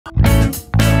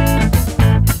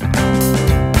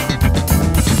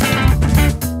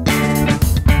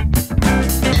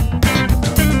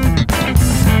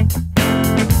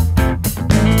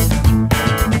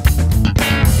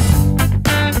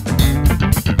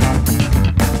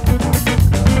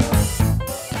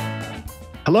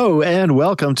Hello and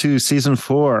welcome to season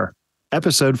 4,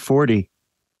 episode 40.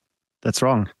 That's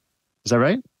wrong. Is that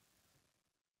right?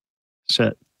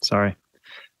 Shit. Sorry.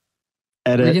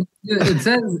 Edit. It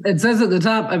says at the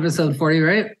top episode 40,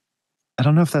 right? I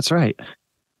don't know if that's right.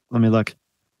 Let me look.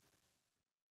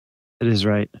 It is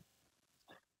right.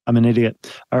 I'm an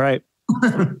idiot. All right.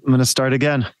 I'm going to start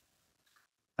again.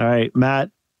 All right.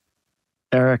 Matt,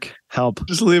 Eric, help.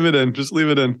 Just leave it in. Just leave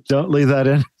it in. Don't leave that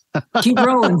in. Keep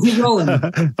rolling. All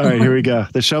right, here we go.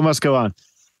 The show must go on.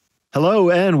 Hello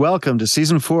and welcome to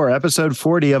season 4, episode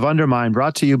 40 of Undermine,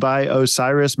 brought to you by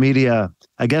Osiris Media.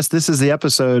 I guess this is the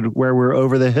episode where we're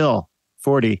over the hill.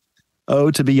 40.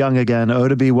 Oh, to be young again. Oh,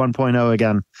 to be 1.0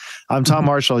 again. I'm Tom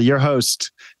Marshall, your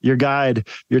host, your guide,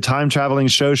 your time-traveling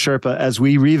show Sherpa, as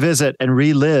we revisit and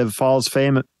relive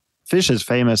Phish's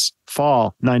famous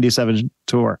Fall 97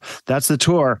 tour. That's the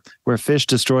tour where Phish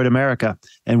destroyed America.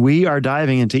 And we are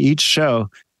diving into each show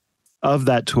of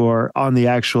that tour on the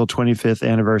actual 25th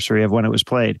anniversary of when it was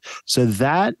played. So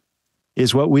that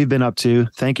is what we've been up to.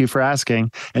 Thank you for asking.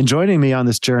 And joining me on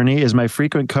this journey is my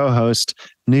frequent co-host,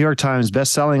 New York Times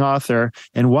bestselling author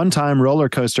and one-time roller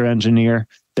coaster engineer,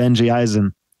 Benji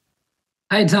Eisen.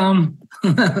 Hi, Tom.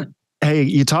 Hey,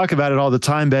 you talk about it all the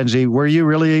time, Benji. Were you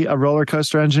really a roller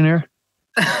coaster engineer?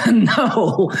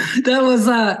 No, that was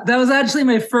actually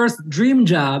my first dream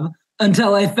job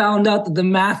until I found out that the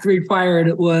math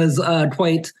required was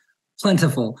quite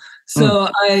plentiful. So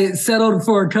I settled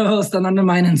for co-host on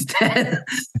Undermine instead,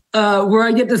 where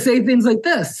I get to say things like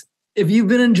this. If you've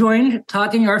been enjoying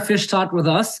talking our Phish talk with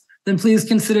us, then please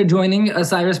consider joining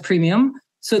Osiris Premium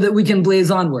so that we can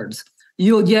blaze onwards.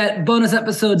 You'll get bonus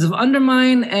episodes of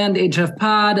Undermine and HF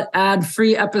Pod,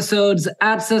 ad-free episodes,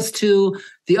 access to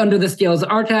the Under the Scales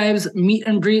archives, meet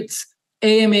and greets,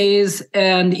 AMAs,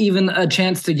 and even a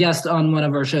chance to guest on one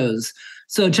of our shows.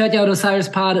 So check out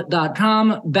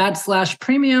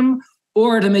osirispod.com/premium,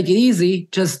 or to make it easy,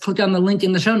 just click on the link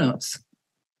in the show notes.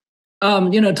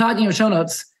 Talking of show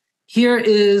notes, here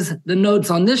is the notes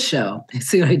on this show.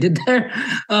 See what I did there?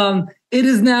 It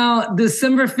is now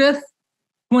December 5th,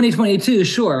 2022,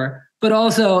 sure, but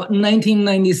also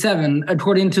 1997,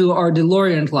 according to our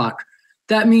DeLorean clock.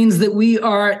 That means that we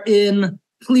are in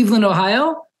Cleveland,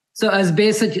 Ohio. So as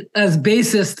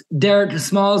bassist Derek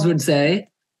Smalls would say,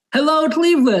 hello,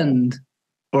 Cleveland.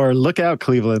 Or look out,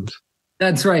 Cleveland.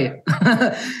 That's right.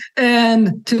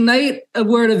 And tonight,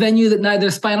 we're at a venue that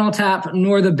neither Spinal Tap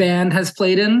nor the band has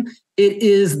played in. It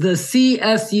is the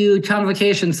CSU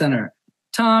Convocation Center.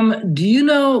 Tom, do you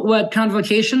know what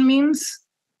convocation means?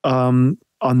 On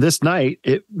this night,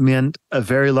 it meant a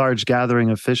very large gathering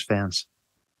of Phish fans.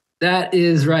 That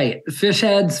is right. Phish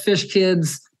heads, Phish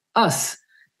kids, us.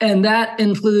 And that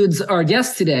includes our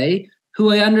guest today,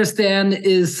 who I understand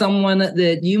is someone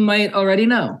that you might already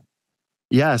know.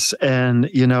 Yes. And,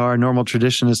 our normal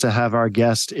tradition is to have our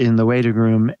guest in the waiting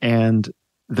room. And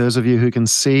those of you who can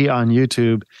see on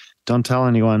YouTube, don't tell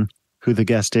anyone who the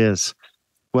guest is.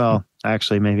 Well,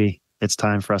 actually, maybe it's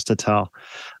time for us to tell.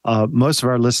 Most of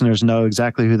our listeners know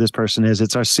exactly who this person is.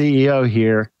 It's our CEO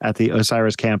here at the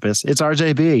Osiris campus. It's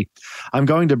RJB. I'm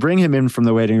going to bring him in from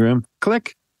the waiting room.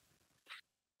 Click.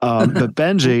 But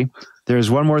Benji, there's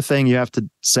one more thing you have to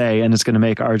say, and it's going to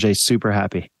make RJ super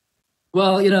happy.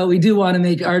 Well, we do want to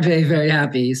make RJ very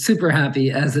happy, super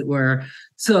happy, as it were.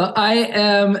 So I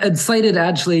am excited,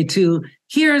 actually, to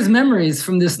hear his memories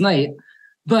from this night.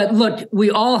 But look, we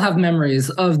all have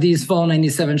memories of these Fall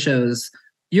 97 shows.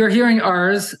 You're hearing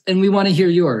ours, and we want to hear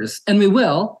yours. And we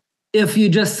will, if you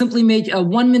just simply make a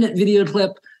 1-minute video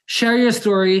clip, share your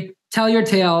story, tell your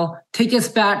tale, take us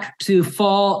back to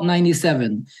Fall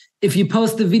 97. If you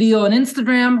post the video on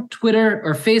Instagram, Twitter,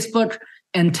 or Facebook,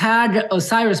 and tag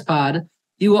OsirisPod,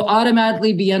 you will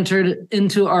automatically be entered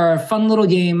into our fun little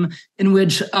game in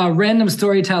which a random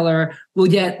storyteller will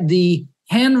get the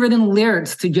handwritten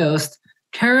lyrics to Ghost,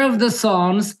 care of the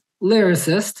song's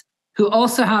lyricist, who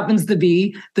also happens to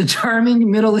be the charming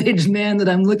middle-aged man that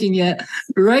I'm looking at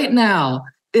right now.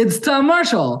 It's Tom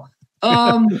Marshall.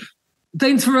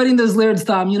 Thanks for writing those lyrics,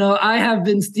 Tom. I have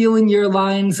been stealing your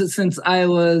lines since I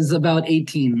was about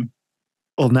 18.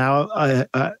 Well, now I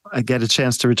get a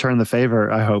chance to return the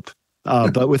favor, I hope.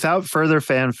 But without further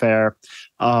fanfare,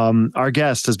 our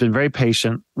guest has been very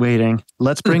patient, waiting.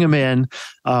 Let's bring him in.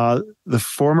 The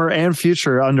former and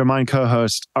future Undermine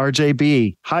co-host,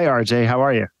 RJB. Hi, RJ. How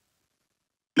are you?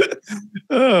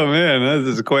 Oh, man.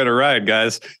 This is quite a ride,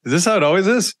 guys. Is this how it always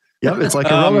is? Yep, it's like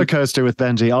a roller coaster with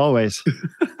Benji, always.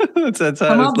 that's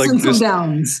some ups like and some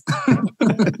downs.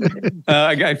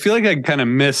 I feel like I kind of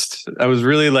missed. I was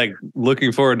really like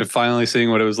looking forward to finally seeing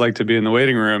what it was like to be in the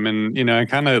waiting room, and I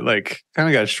kind of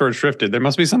got short shrifted. There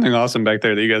must be something awesome back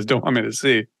there that you guys don't want me to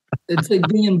see. It's like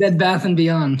being in Bed Bath and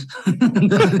Beyond.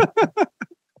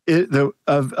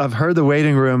 I've heard the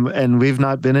waiting room, and we've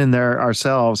not been in there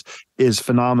ourselves, is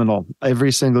phenomenal.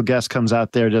 Every single guest comes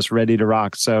out there just ready to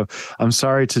rock. So I'm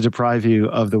sorry to deprive you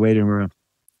of the waiting room.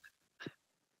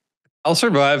 I'll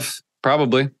survive,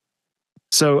 probably.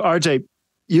 So RJ,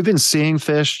 you've been seeing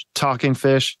Phish, talking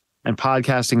Phish, and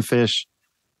podcasting Phish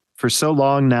for so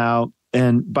long now.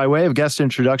 And by way of guest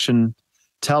introduction,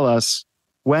 tell us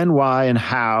when, why, and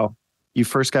how you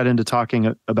first got into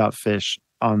talking about Phish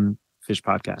on Phish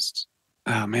podcasts.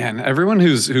 Oh man, everyone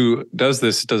who does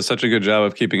this does such a good job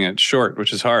of keeping it short,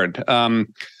 which is hard.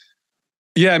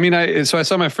 Yeah, I mean, I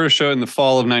saw my first show in the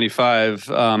fall of '95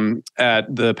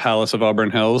 at the Palace of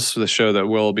Auburn Hills, the show that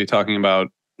we'll be talking about,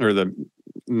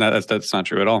 that's not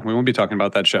true at all. We won't be talking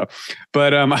about that show.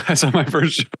 But I saw my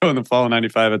first show in the fall of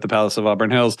 '95 at the Palace of Auburn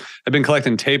Hills. I've been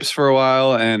collecting tapes for a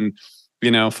while, and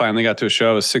finally got to a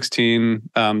show. I was 16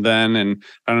 then, and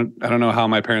I don't know how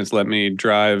my parents let me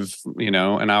drive,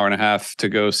 an hour and a half to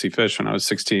go see Phish when I was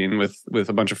 16 with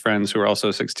a bunch of friends who were also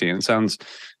 16. It sounds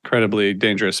incredibly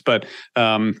dangerous, but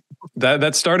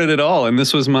that started it all. And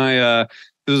this was my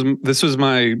this was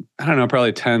my I don't know,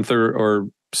 probably 10th or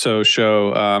so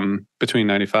show between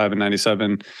 95 and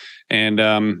 97. And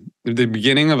the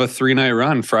beginning of a 3-night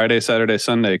run, Friday, Saturday,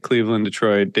 Sunday, Cleveland,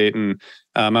 Detroit, Dayton.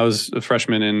 I was a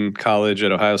freshman in college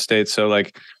at Ohio State. So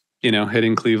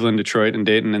hitting Cleveland, Detroit, and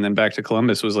Dayton, and then back to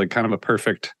Columbus was like kind of a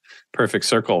perfect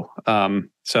circle.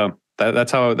 So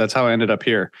that's how I ended up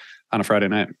here on a Friday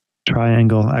night.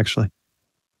 Triangle, actually.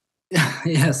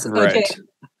 Yes. Right. Okay.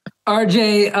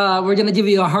 RJ, we're going to give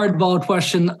you a hardball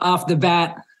question off the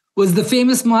bat. Was the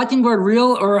famous Mockingbird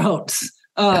real or a hoax?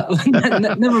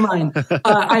 Never mind.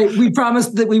 We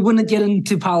promised that we wouldn't get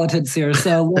into politics here,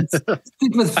 so let's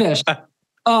stick with Phish.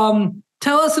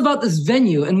 Tell us about this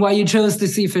venue and why you chose to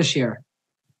see Phish here.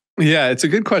 Yeah, it's a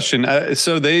good question.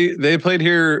 So they played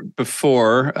here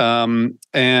before, and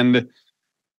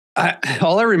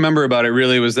all I remember about it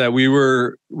really was that we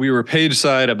were page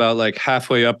side about like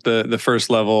halfway up the first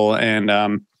level,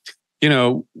 and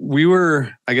we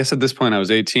were, I guess at this point I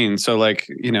was 18. So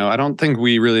I don't think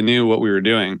we really knew what we were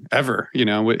doing ever,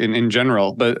 in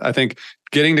general. But I think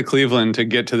getting to Cleveland to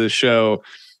get to the show,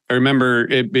 I remember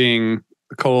it being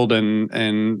cold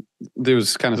and there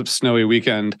was kind of a snowy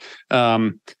weekend.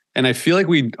 And I feel like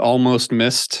we almost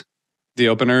missed the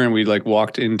opener, and we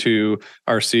walked into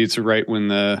our seats right when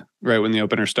the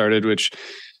opener started, which,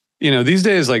 these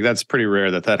days, that's pretty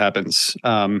rare that happens.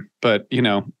 But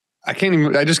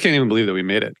I just can't even believe that we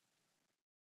made it.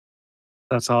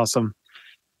 That's awesome.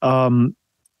 Everyone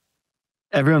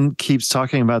keeps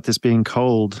talking about this being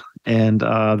cold, and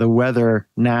the weather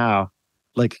now,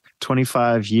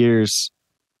 25 years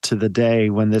to the day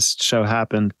when this show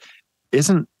happened,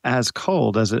 isn't as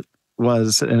cold as it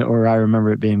was, or I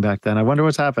remember it being back then. I wonder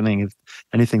what's happening, if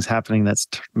anything's happening that's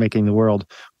making the world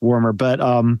warmer. But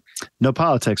no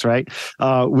politics, right?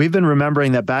 We've been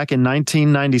remembering that back in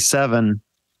 1997,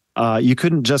 you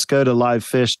couldn't just go to Live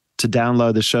Phish to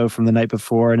download the show from the night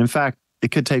before. And in fact,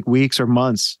 it could take weeks or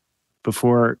months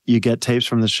before you get tapes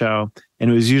from the show.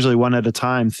 And it was usually one at a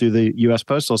time through the U.S.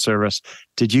 Postal Service.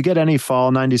 Did you get any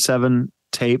fall 97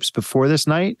 tapes before this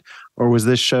night? Or was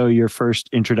this show your first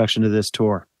introduction to this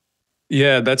tour?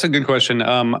 Yeah, that's a good question.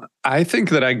 I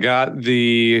think that I got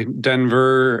the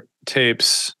Denver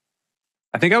tapes.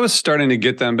 I think I was starting to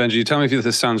get them, Benji. Tell me if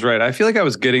this sounds right. I feel like I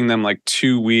was getting them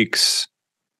 2 weeks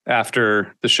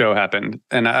after the show happened.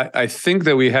 And I think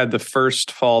that we had the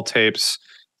first fall tapes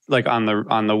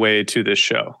on the way to this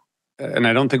show. And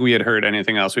I don't think we had heard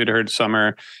anything else. We had heard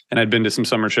summer, and I'd been to some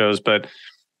summer shows, but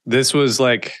this was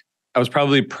I was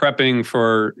probably prepping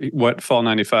for what fall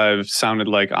 95 sounded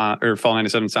like or fall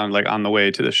 97 sounded like on the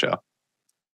way to the show,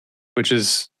 which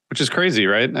is crazy,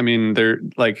 right? I mean, they're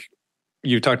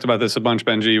you talked about this a bunch,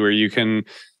 Benji, where you can,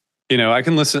 I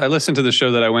listened to the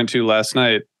show that I went to last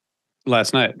night.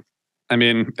 I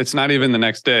mean, it's not even the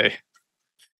next day.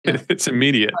 Yeah. It's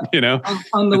immediate,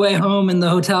 on the way home in the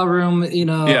hotel room,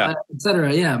 yeah. Et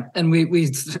cetera. Yeah. And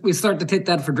we start to take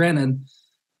that for granted.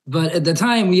 But at the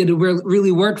time, we had to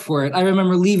really work for it. I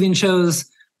remember leaving shows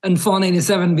in fall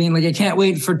 97 being I can't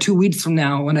wait for 2 weeks from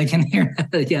now when I can hear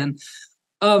that again.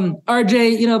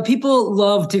 RJ, people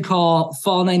love to call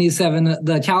fall 97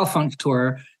 the Cal Funk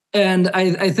tour. And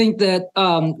I think that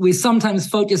we sometimes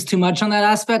focus too much on that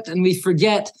aspect, and we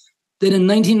forget that in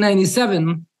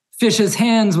 1997, Phish's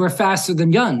hands were faster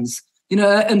than guns.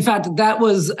 In fact, that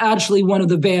was actually one of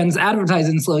the band's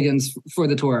advertising slogans for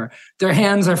the tour. Their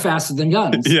hands are faster than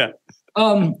guns. Yeah.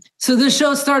 So this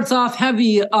show starts off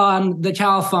heavy on the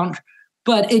Cal-Funk,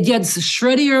 but it gets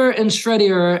shreddier and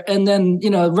shreddier, and then,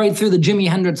 right through the Jimi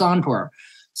Hendrix encore.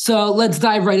 So let's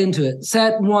dive right into it.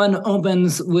 Set 1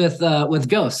 opens with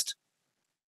Ghost.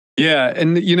 Yeah,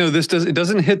 and it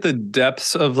doesn't hit the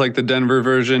depths of like the Denver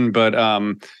version, but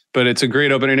it's a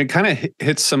great opener, and it kind of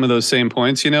hits some of those same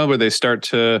points, where they start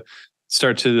to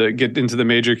get into the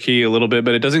major key a little bit,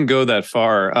 but it doesn't go that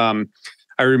far.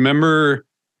 I remember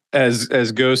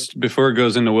as Ghost, before it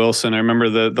goes into Wilson, I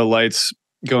remember the lights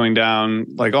going down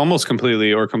like almost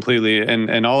completely,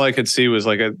 and all I could see was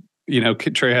like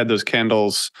Trey had those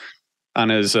candles on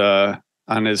his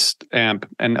amp,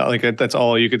 and like that's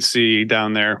all you could see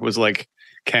down there was like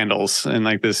candles and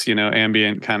like this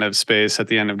ambient kind of space at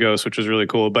the end of Ghost, which was really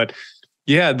cool. But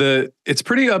yeah, it's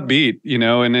pretty upbeat,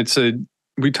 and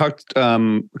we talked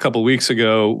a couple weeks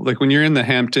ago, like when you're in the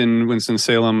Hampton,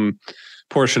 Winston-Salem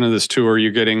portion of this tour,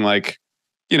 you're getting like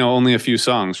only a few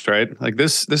songs, right? Like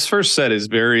this first set is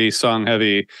very song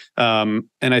heavy, and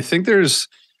I think there's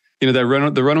the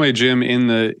Runaway Jim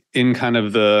in kind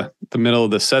of the middle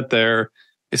of the set there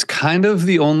is kind of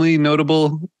the only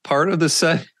notable part of the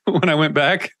set when I went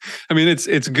back. I mean,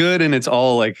 it's good, and it's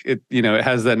all like it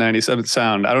has that 97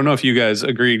 sound. I don't know if you guys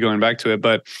agreed going back to it,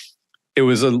 but it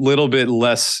was a little bit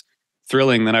less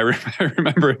thrilling than I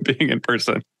remember it being in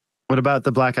person. What about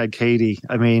the Black Eyed Katie?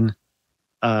 I mean,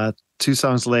 2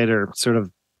 songs later, sort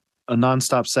of a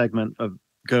nonstop segment of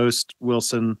Ghost,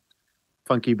 Wilson,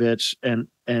 Funky Bitch, and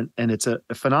it's a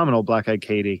phenomenal Black Eyed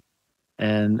Katie,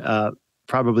 and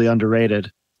probably underrated.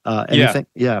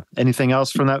 Anything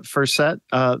else from that first set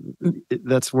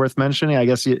that's worth mentioning? I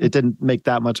guess it didn't make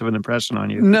that much of an impression on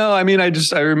you. No, I mean,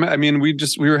 we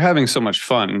were having so much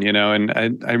fun, and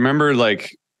I remember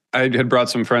like I had brought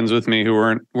some friends with me who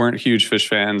weren't huge Phish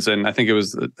fans, and I think it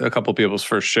was a couple people's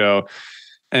first show,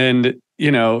 and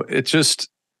it just,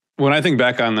 when I think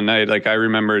back on the night, like I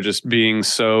remember just being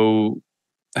so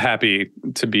happy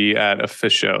to be at a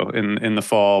Phish show in the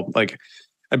fall, like.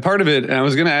 And part of it, and I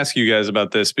was going to ask you guys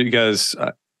about this because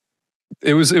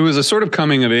it was a sort of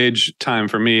coming of age time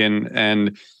for me,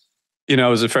 and I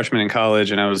was a freshman in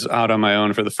college, and I was out on my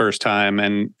own for the first time,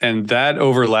 and that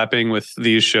overlapping with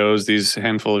these shows, these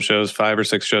handful of shows, 5 or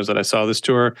 6 shows that I saw this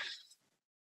tour,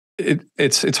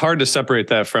 it's hard to separate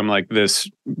that from like this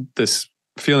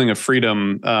feeling of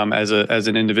freedom as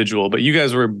an individual. But you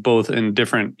guys were both in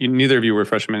different. Neither of you were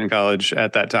freshmen in college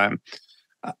at that time.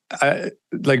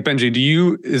 Like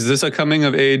Benji, is this a coming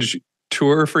of age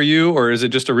tour for you, or is it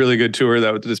just a really good tour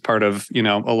that is part of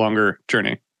a longer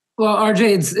journey? Well,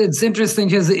 RJ, it's interesting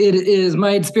because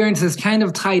my experience is kind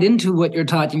of tied into what you're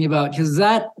talking about, because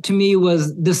that to me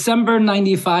was December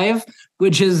 95,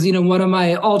 which is one of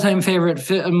my all-time favorite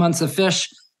months of Phish,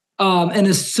 and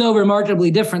is so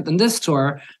remarkably different than this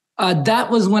tour.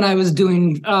 That was when I was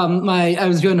doing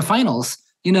the finals,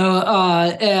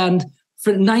 and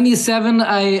for 97,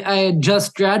 I had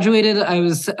just graduated. I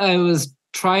was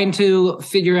trying to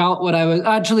figure out what I was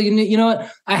actually,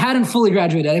 what? I hadn't fully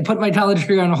graduated. I put my college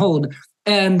career on hold,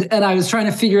 and I was trying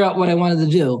to figure out what I wanted to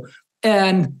do.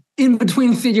 And in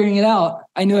between figuring it out,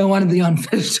 I knew I wanted to be on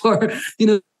Phish tour,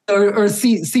 or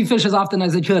see Phish as often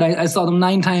as I could. I saw them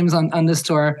 9 times on this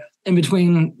tour in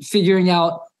between figuring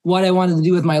out what I wanted to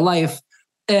do with my life.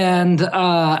 And,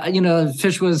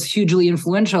 Phish was hugely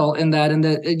influential in that, and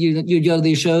that you'd go to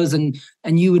these shows and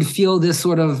you would feel this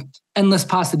sort of endless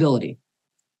possibility.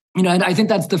 And I think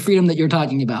that's the freedom that you're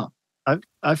talking about.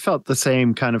 I felt the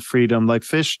same kind of freedom. Like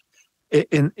Phish,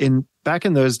 in back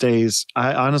in those days,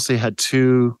 I honestly had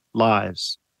 2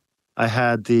 lives. I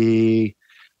had the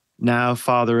now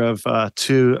father of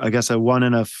 2, I guess a 1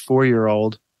 and a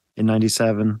 4-year-old in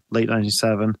 97, late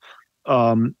 97.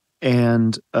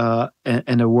 And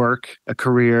a work, a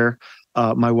career.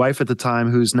 My wife at the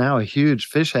time, who's now a huge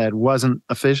Phish head, wasn't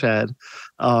a Phish head,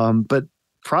 but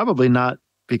probably not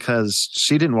because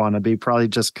she didn't want to be, probably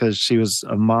just because she was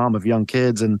a mom of young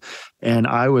kids, and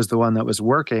I was the one that was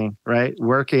working by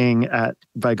going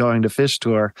to Phish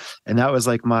tour, and that was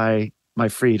like my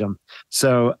freedom.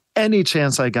 So any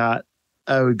chance I got,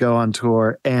 I would go on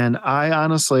tour, and I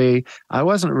honestly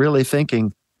wasn't really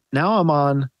thinking, now I'm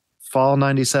on fall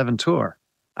 97 tour.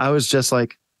 I was just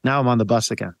like, now I'm on the bus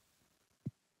again.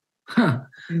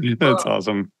 That's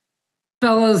awesome.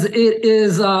 Fellas,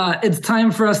 it's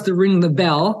time for us to ring the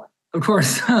bell. Of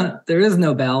course, there is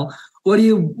no bell. What do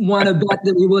you want to bet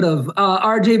that we would have?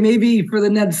 RJ, maybe for the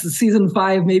next season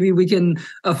 5, maybe we can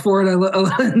afford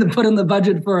to put in the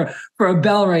budget for a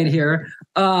bell right here.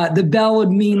 The bell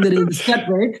would mean that it's set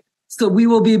break. So we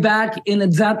will be back in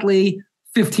exactly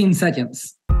 15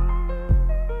 seconds.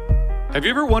 Have you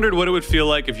ever wondered what it would feel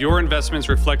like if your investments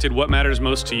reflected what matters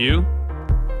most to you?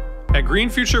 At Green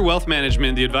Future Wealth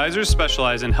Management, the advisors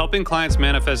specialize in helping clients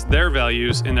manifest their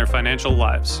values in their financial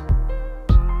lives.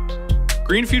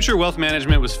 Green Future Wealth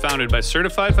Management was founded by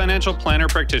certified financial planner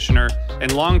practitioner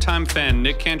and longtime fan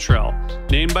Nick Cantrell,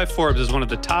 named by Forbes as one of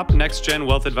the top next-gen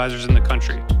wealth advisors in the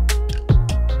country.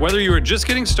 Whether you are just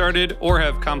getting started or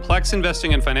have complex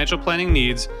investing and financial planning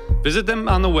needs, visit them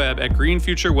on the web at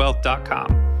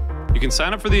greenfuturewealth.com. You can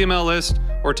sign up for the email list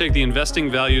or take the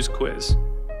Investing Values quiz.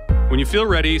 When you feel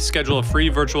ready, schedule a free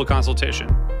virtual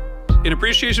consultation. In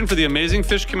appreciation for the amazing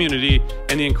Phish community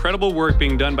and the incredible work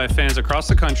being done by fans across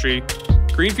the country,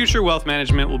 Green Future Wealth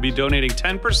Management will be donating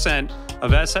 10%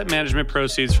 of asset management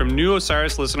proceeds from new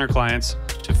Osiris listener clients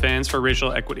to Fans for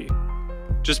Racial Equity.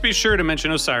 Just be sure to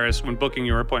mention Osiris when booking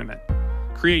your appointment.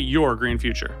 Create your green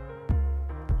future.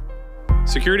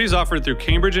 Securities offered through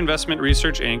Cambridge Investment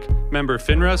Research, Inc., member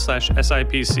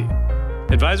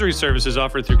FINRA/SIPC. Advisory services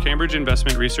offered through Cambridge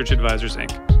Investment Research Advisors,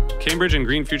 Inc. Cambridge and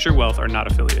Green Future Wealth are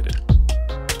not affiliated.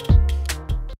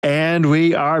 And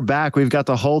we are back. We've got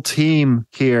the whole team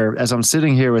here. As I'm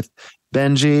sitting here with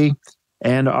Benji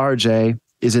and RJ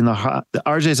is in the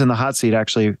RJ's in the hot seat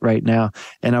actually right now.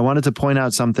 And I wanted to point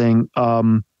out something.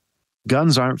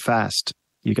 Guns aren't fast,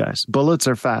 you guys. Bullets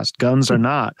are fast. Guns are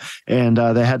not. And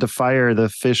they had to fire the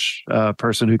Phish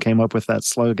person who came up with that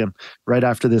slogan right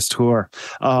after this tour.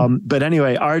 But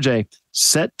anyway, RJ,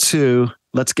 set 2,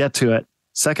 let's get to it.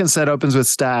 Second set opens with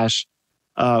Stash.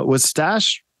 Was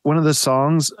Stash one of the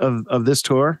songs of this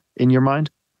tour in your mind?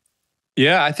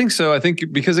 Yeah, I think so. I think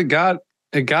because it got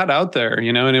out there,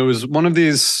 you know, and it was one of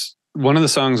the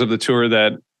songs of the tour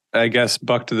that I guess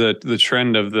bucked the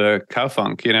trend of the cow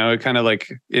funk. You know, it kind of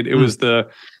like it was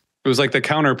like the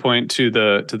counterpoint to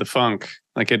the funk.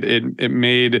 Like it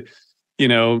made, you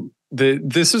know,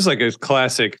 this is like a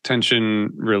classic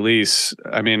tension release.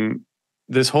 I mean,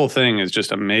 this whole thing is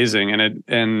just amazing,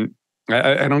 and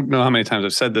I don't know how many times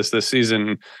I've said this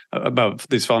season about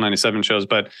these Fall 97 shows,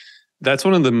 but that's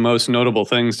one of the most notable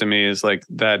things to me is like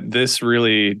that this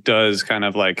really does kind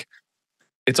of like,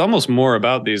 it's almost more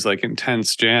about these like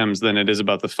intense jams than it is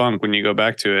about the funk when you go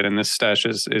back to it. And this Stash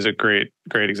is a great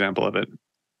example of it.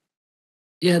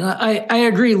 Yeah, I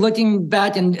agree. Looking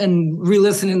back and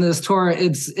re-listening to this tour,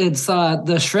 it's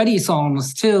the shreddy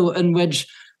songs too, in which,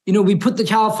 you know, we put the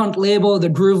cow funk label, the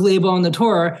groove label on the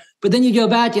tour, but then you go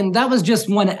back and that was just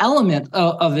one element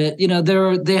of it. You know,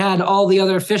 they had all the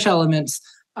other Phish elements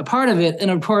a part of it. And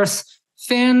of course,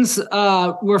 fans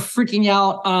were freaking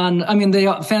out on, I mean,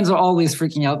 fans are always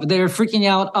freaking out, but they were freaking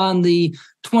out on the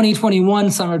 2021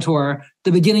 summer tour,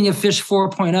 the beginning of Phish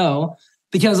 4.0,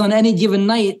 because on any given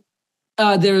night,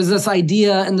 there's this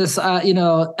idea and this,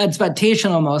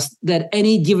 expectation almost that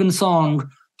any given song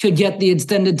could get the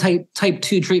extended type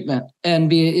 2 treatment and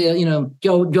be,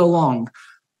 go long.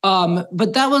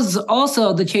 But that was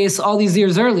also the case all these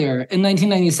years earlier in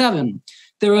 1997.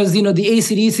 There was, the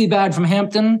AC/DC band from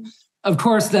Hampton, of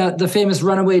course, the famous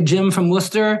Runaway Jim from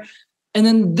Worcester. And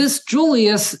then this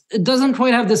Julius, it doesn't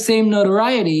quite have the same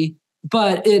notoriety,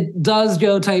 but it does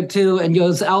go type 2 and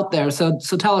goes out there. So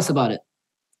tell us about it.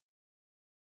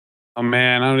 Oh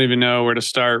man, I don't even know where to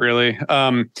start really.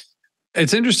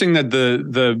 It's interesting that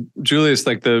the Julius,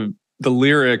 like the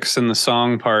lyrics and the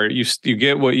song part, you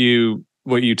get what you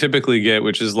typically get,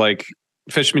 which is like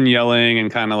Fishman yelling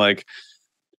and kind of like,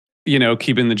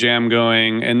 keeping the jam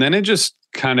going. And then it just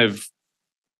kind of,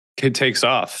 it takes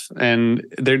off and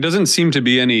there doesn't seem to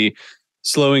be any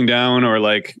slowing down or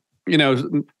like,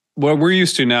 what we're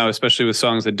used to now, especially with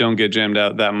songs that don't get jammed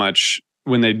out that much.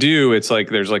 When they do, it's like,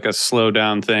 there's like a slow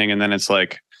down thing. And then it's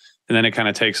like, and then it kind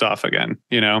of takes off again,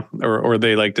 or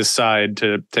they like decide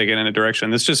to take it in a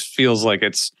direction. This just feels like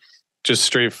it's just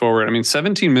straightforward. I mean,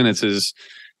 17 minutes is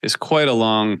quite a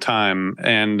long time.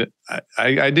 And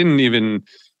I didn't even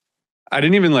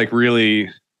like really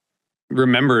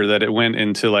remember that it went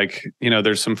into like,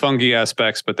 there's some funky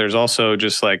aspects, but there's also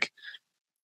just like,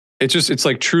 it's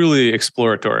like truly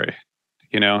exploratory.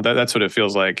 That's what it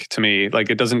feels like to me. Like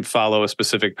it doesn't follow a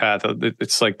specific path.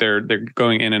 It's like they're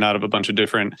going in and out of a bunch of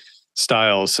different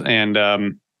styles. And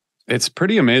it's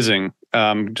pretty amazing.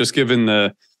 Just given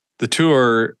the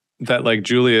tour that like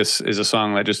Julius is a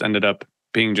song that just ended up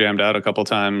being jammed out a couple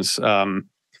times. I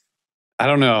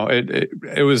don't know.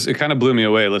 It kind of blew me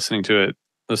away listening to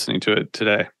it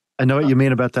today. I know what you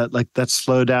mean about that. Like that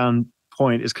slow down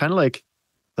point is kind of like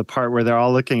the part where they're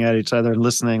all looking at each other and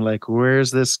listening, like, where's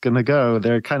this going to go?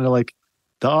 They're kind of like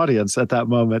the audience at that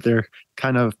moment. They're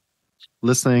kind of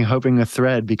listening, hoping a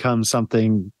thread becomes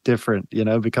something different,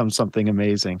 becomes something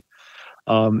amazing.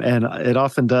 And it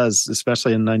often does,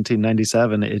 especially in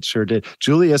 1997. It sure did.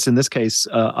 Julius, in this case,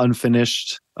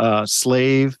 unfinished.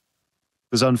 Slave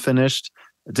was unfinished.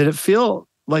 Did it feel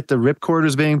like the ripcord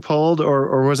was being pulled,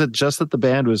 or was it just that the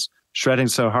band was shredding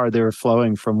so hard they were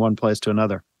flowing from one place to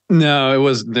another? No, it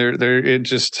was there. It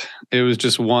was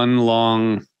just one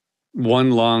long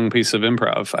piece of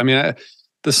improv. I mean,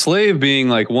 the Slave being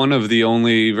like one of the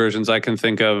only versions I can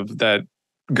think of that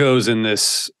goes in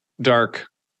this dark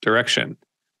direction.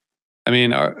 I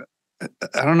mean, I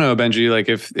don't know, Benji, like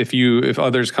if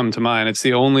others come to mind, it's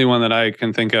the only one that I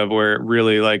can think of where it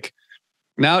really like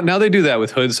now they do that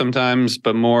with Hood sometimes,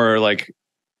 but more like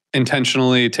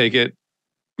intentionally take it,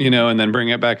 and then bring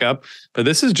it back up. But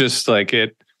this is just like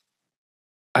it.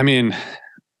 I mean,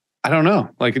 I don't know.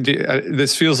 Like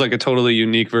this feels like a totally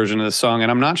unique version of the song,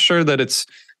 and I'm not sure that it's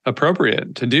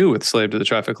appropriate to do with "Slave to the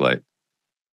Traffic Light."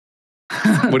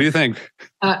 What do you think?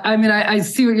 I mean, I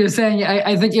see what you're saying.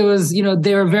 I think it was,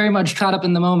 they were very much caught up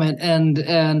in the moment, and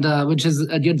which is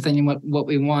a good thing and what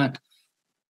we want.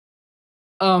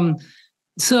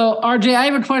 So RJ, I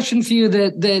have a question for you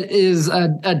that is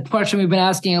a question we've been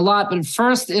asking a lot, but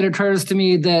first it occurs to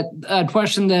me that a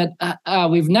question that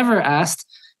we've never asked,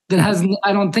 that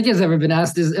I don't think has ever been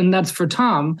asked, and that's for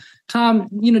Tom. Tom,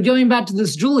 going back to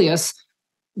this Julius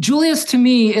to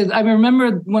me is, I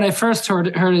remember when I first heard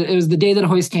it was the day that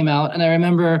Hoist came out, and I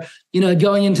remember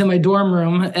going into my dorm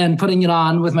room and putting it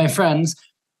on with my friends,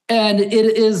 and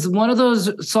it is one of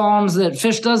those songs that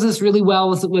Phish does this really well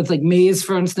with like Maze,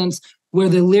 for instance, where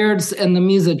the lyrics and the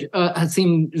music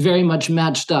seem very much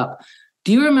matched up.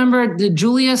 Do you remember, did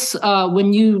Julius,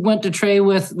 when you went to Trey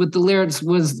with the lyrics,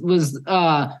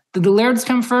 did the lyrics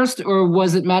come first, or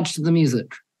was it matched to the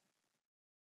music?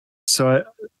 So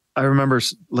I remember,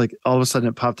 like, all of a sudden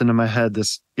it popped into my head,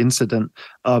 this incident.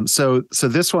 So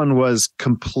this one was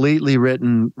completely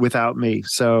written without me.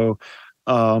 So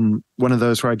one of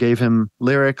those where I gave him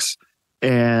lyrics,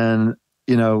 and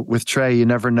with Trey, you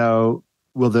never know,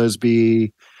 will those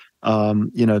be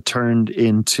turned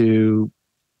into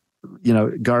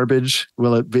garbage?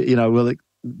 Will it be, will it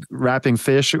rapping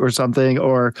Phish or something,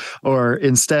 or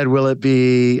instead will it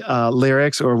be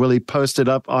lyrics, or will he post it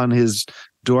up on his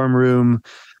dorm room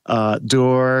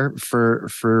door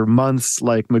for months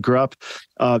like McGrupp?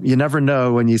 You never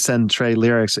know when you send Trey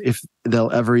lyrics if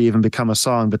they'll ever even become a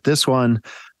song. But this one,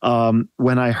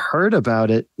 when I heard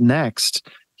about it next,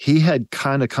 he had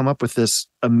kind of come up with this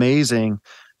amazing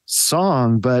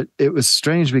song, but it was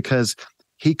strange because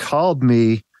he called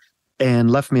me and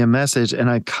left me a message, and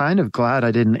I'm kind of glad I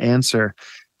didn't answer,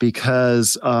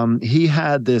 because he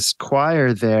had this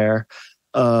choir there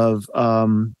of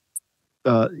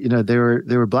they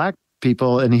were black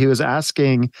people, and he was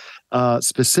asking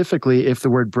specifically if the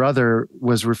word brother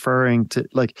was referring to,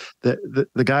 like, the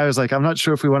guy was like, I'm not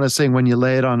sure if we want to sing When You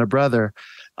Lay It on a Brother.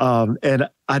 And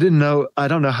I don't know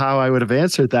how I would have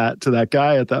answered that to that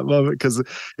guy at that moment, because it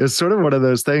was sort of one of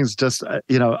those things, just,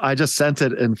 I just sent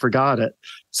it and forgot it.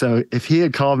 So if he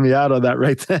had called me out on that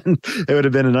right then, it would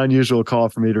have been an unusual call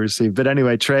for me to receive. But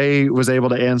anyway, Trey was able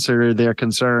to answer their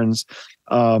concerns,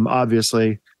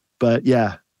 obviously. But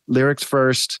yeah, lyrics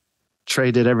first,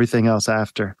 Trey did everything else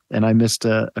after. And I missed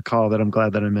a call that I'm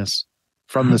glad that I missed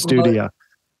from the studio.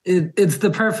 It's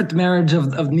the perfect marriage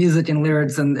of music and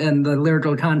lyrics and the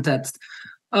lyrical context.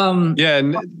 Yeah,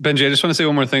 and Benji, I just want to say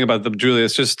one more thing about the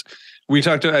Julius. Just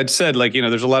I'd said, like,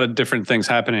 there's a lot of different things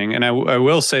happening, and I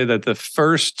will say that the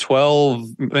first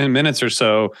 12 minutes or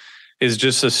so is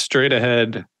just a straight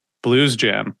ahead blues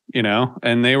jam,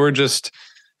 and they were just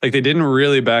like, they didn't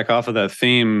really back off of that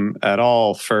theme at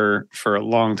all for a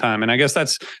long time. And I guess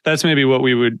that's maybe what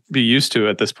we would be used to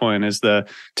at this point, is the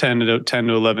 10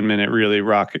 to 11 minute really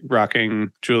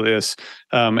rocking Julius.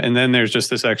 And then there's just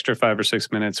this extra 5 or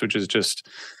 6 minutes, which is just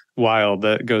wild,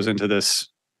 that goes into this,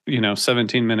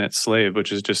 17-minute Slave,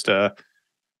 which is just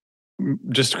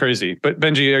crazy. But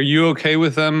Benji, are you okay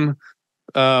with them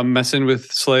messing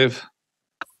with Slave?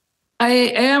 I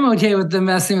am okay with them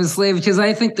messing with Slave, because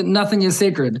I think that nothing is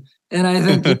sacred, and I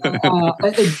think it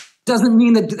doesn't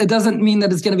mean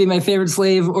that it's going to be my favorite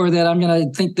Slave, or that I'm going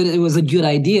to think that it was a good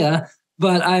idea.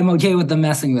 But I'm okay with them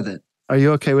messing with it. Are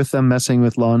you okay with them messing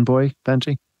with Lawn Boy,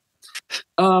 Benji?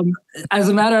 As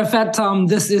a matter of fact, Tom,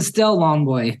 this is still Lawn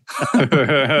Boy.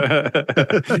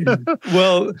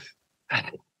 Well,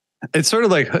 It's sort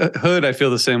of like Hood. I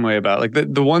feel the same way about like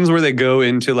the ones where they go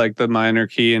into like the minor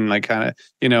key and like kind of,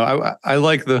 you know, I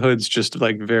like the Hood's just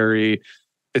like very,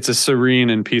 it's a serene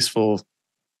and peaceful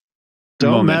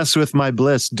Don't moment. mess with my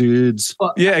bliss, dudes.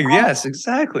 Well, Yeah, yes,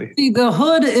 exactly. see, the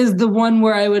Hood is the one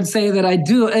where I would say that I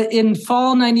do. In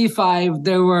fall '95,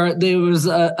 there was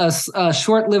a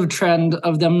short-lived trend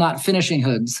of them not finishing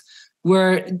Hoods,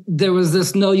 where there was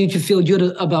this "no, you can feel good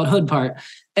about Hood" part.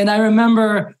 And I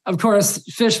remember, of course,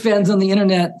 Phish fans on the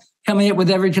internet coming up with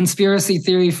every conspiracy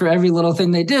theory for every little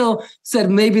thing they do,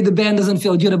 said maybe the band doesn't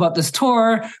feel good about this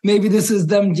tour. Maybe this is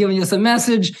them giving us a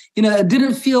message. You know, it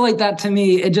didn't feel like that to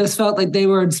me. It just felt like they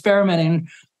were experimenting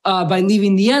by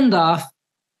leaving the end off.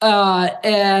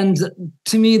 And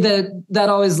to me, that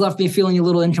always left me feeling a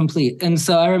little incomplete. And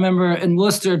so I remember in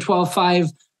Worcester,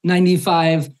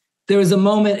 12/5/95, there was a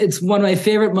moment, it's one of my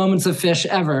favorite moments of Phish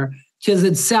ever, because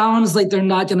it sounds like they're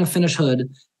not going to finish Hood.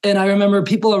 And I remember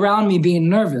people around me being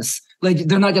nervous, like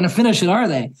they're not going to finish it, are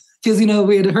they? Because, you know,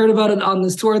 we had heard about it on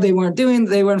this tour. They weren't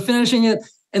finishing it.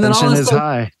 And then Tension is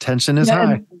high. Tension is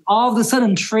high. And all of a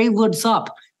sudden, Trey looks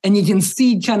up and you can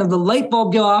see kind of the light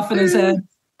bulb go off in his head.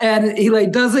 And he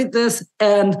like does like this.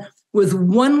 And with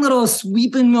one little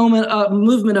sweeping movement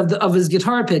of his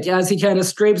guitar pick as he kind of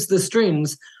scrapes the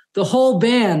strings, the whole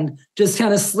band just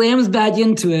kind of slams back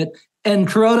into it. And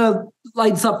Kuroda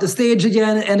lights up the stage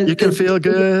again, and you can feel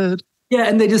good. Yeah,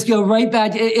 and they just go right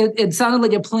back. It sounded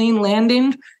like a plane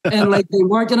landing, and like they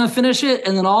weren't going to finish it.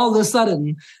 And then all of a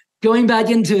sudden, going back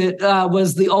into it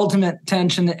was the ultimate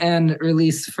tension and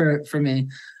release for me.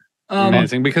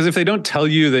 Amazing, because if they don't tell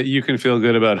you that you can feel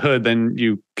good about Hood, then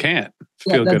you can't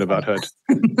feel good about Hood.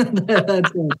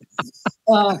 That's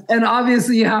right. And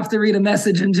obviously, you have to read a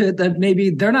message into it that maybe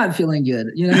they're not feeling good.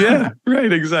 You know? Yeah,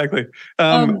 right, exactly.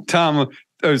 Tom,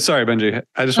 oh, sorry, Benji.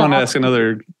 I just want to ask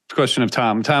another question of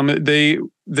Tom. Tom, the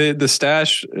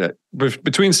stash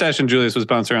between Stash and Julius was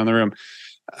bouncing around the room.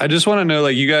 I just want to know,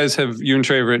 like, you and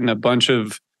Trey have written a bunch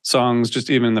of songs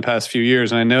just even in the past few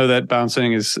years, and I know that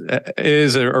Bouncing is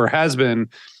or has been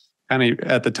kind of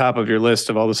at the top of your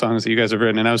list of all the songs that you guys have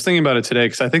written. And I was thinking about it today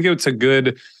because I think it's a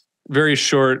good, very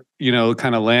short, you know,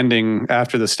 kind of landing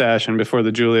after the Stash and before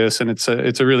the Julius, and it's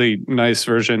a really nice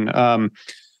version.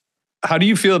 How do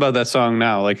you feel about that song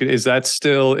now? Like, is it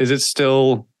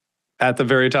still at the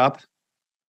very top?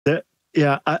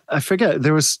 Yeah, I forget.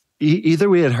 There was either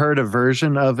we had heard a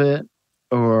version of it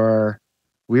or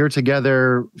we were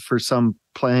together for some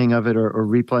playing of it or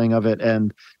replaying of it.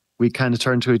 And we kind of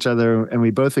turned to each other and we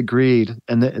both agreed.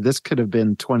 And this could have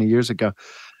been 20 years ago.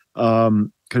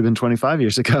 Could have been 25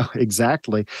 years ago.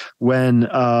 Exactly. When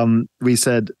we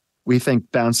said, we think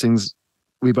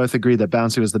we both agreed that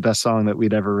Bouncing was the best song that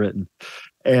we'd ever written.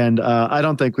 And I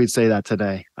don't think we'd say that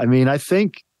today. I mean, I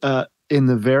think in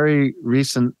the very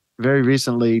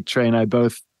recently, Trey and I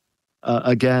both,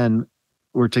 again,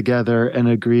 were together and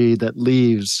agreed that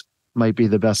Leaves might be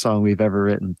the best song we've ever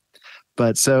written.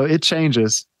 But so it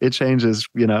changes,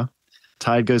 you know,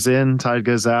 tide goes in, tide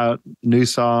goes out, new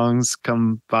songs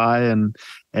come by and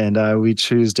we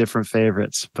choose different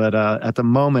favorites. But at the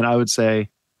moment, I would say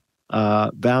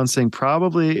Bouncing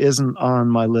probably isn't on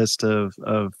my list of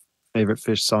favorite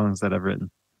Phish songs that I've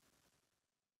written.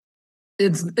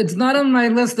 It's not on my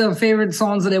list of favorite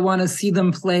songs that I want to see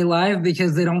them play live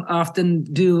because they don't often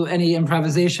do any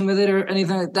improvisation with it or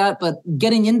anything like that. But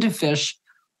getting into Phish,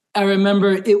 I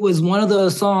remember it was one of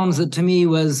those songs that to me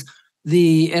was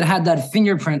it had that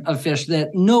fingerprint of Phish that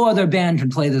no other band could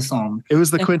play the song. It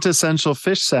was the quintessential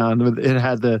Phish sound. It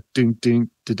had the ding ding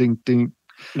ding ding.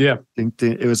 Yeah. Ding,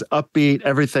 ding. It was upbeat,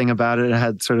 everything about it. It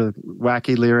had sort of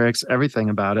wacky lyrics, everything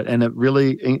about it. And it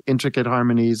really intricate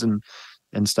harmonies and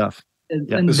stuff.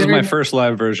 And this is my first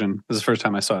live version. This is the first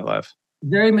time I saw it live.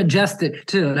 Very majestic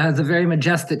too. It has a very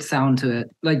majestic sound to it.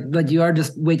 Like you are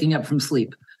just waking up from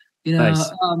sleep. You know,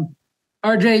 nice.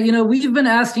 RJ, you know, we've been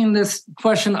asking this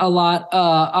question a lot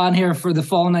on here for the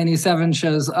fall '97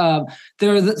 shows.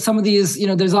 There are some of these, you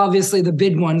know, there's obviously the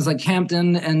big ones like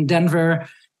Hampton and Denver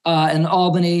and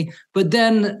Albany. But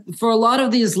then for a lot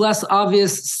of these less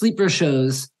obvious sleeper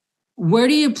shows, where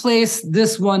do you place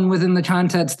this one within the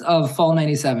context of fall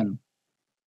 '97?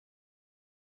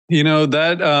 You know,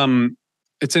 that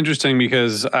it's interesting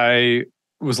because I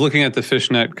was looking at the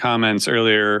Fishnet comments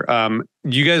earlier.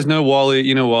 You guys know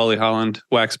Wally, Wally Holland,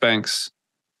 Wax Banks.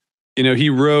 You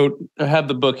know, I have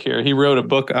the book here. He wrote a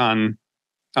book on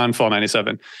fall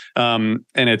 '97. And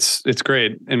it's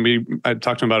great. And I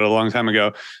talked to him about it a long time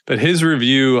ago, but his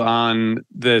review on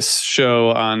this show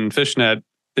on Fishnet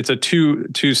it's a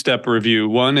two-step review.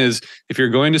 One is if you're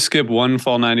going to skip one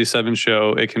Fall 97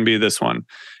 show, it can be this one.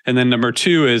 And then number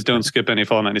 2 is don't skip any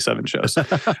Fall 97 shows. So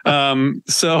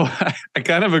I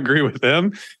kind of agree with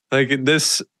him. Like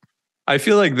this, I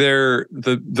feel like the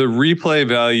replay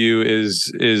value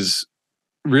is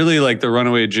really like the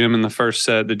Runaway Jim in the first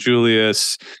set, the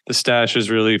Julius, the Stash is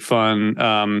really fun.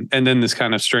 And then this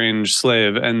kind of strange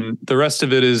Slave, and the rest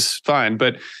of it is fine,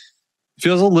 but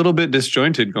feels a little bit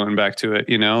disjointed going back to it,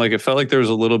 like it felt like there was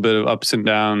a little bit of ups and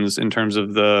downs in terms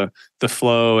of the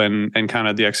flow and kind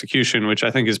of the execution, which I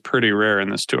think is pretty rare in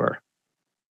this tour.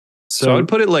 So I would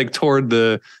put it like toward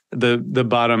the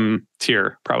bottom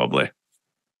tier probably.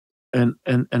 And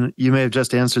you may have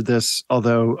just answered this,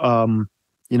 although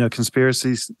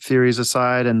conspiracy theories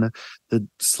aside and the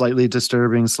slightly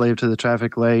disturbing Slave to the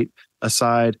Traffic Light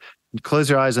aside, close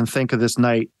your eyes and think of this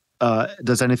night.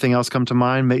 Does anything else come to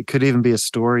mind? It could even be a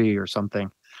story or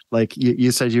something. Like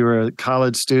you said, you were a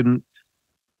college student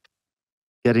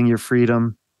getting your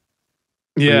freedom.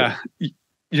 Yeah.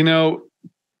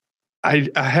 I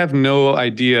have no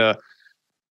idea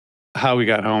how we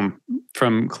got home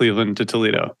from Cleveland to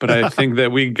Toledo, but I think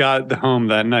that we got home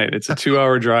that night. It's a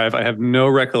 2-hour drive. I have no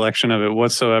recollection of it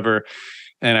whatsoever.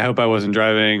 And I hope I wasn't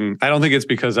driving. I don't think it's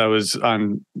because I was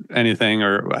on anything,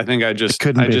 or I think I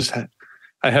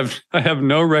have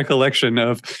no recollection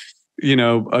of,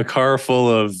 a car full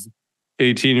of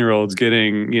 18-year-olds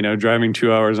driving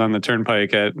 2 hours on the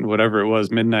turnpike at whatever it was,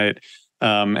 midnight.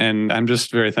 And I'm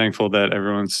just very thankful that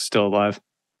everyone's still alive.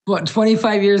 What,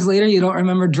 25 years later, you don't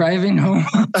remember driving home?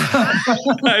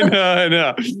 I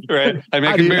know. Right. I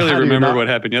mean, I can barely remember what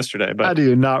happened yesterday, but how do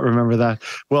you not remember that?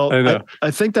 Well, I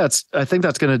think that's going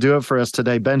to do it for us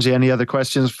today. Benji, any other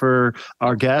questions for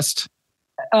our guest?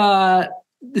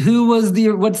 What's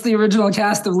the original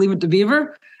cast of Leave It to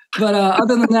Beaver? But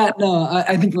other than that, no,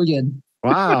 I think we're good.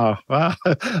 Wow. All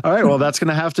right. Well, that's going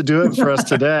to have to do it for us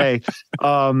today.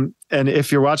 And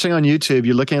if you're watching on YouTube,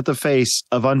 you're looking at the face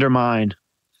of Undermine.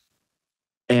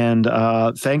 And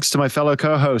thanks to my fellow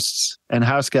co-hosts and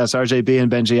house guests, RJB and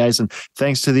Benji Eisen.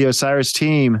 Thanks to the Osiris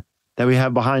team that we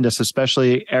have behind us,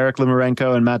 especially Eric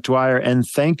Limarenko and Matt Dwyer. And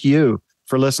thank you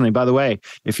for listening. By the way,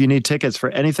 if you need tickets for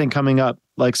anything coming up,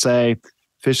 like say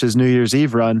Phish's New Year's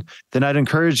Eve run, then I'd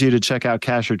encourage you to check out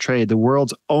Cash or Trade, the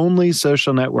world's only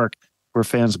social network where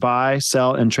fans buy,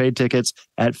 sell, and trade tickets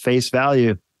at face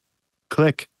value.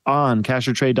 Click on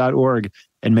cashortrade.org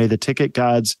and may the ticket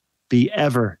gods be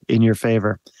ever in your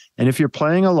favor. And if you're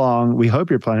playing along, we hope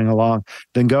you're playing along,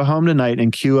 then go home tonight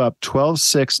and queue up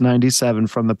 12/6/97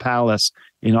 from the Palace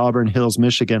in Auburn Hills,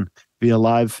 Michigan via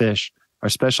Live Phish. Our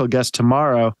special guest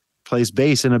tomorrow plays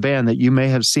bass in a band that you may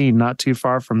have seen not too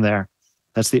far from there.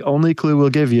 That's the only clue we'll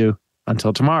give you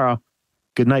until tomorrow.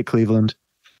 Good night, Cleveland.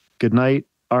 Good night,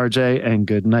 RJ, and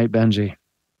good night, Benji.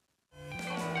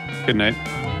 Good night.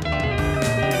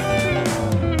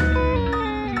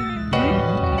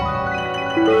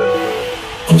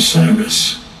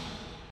 Osiris.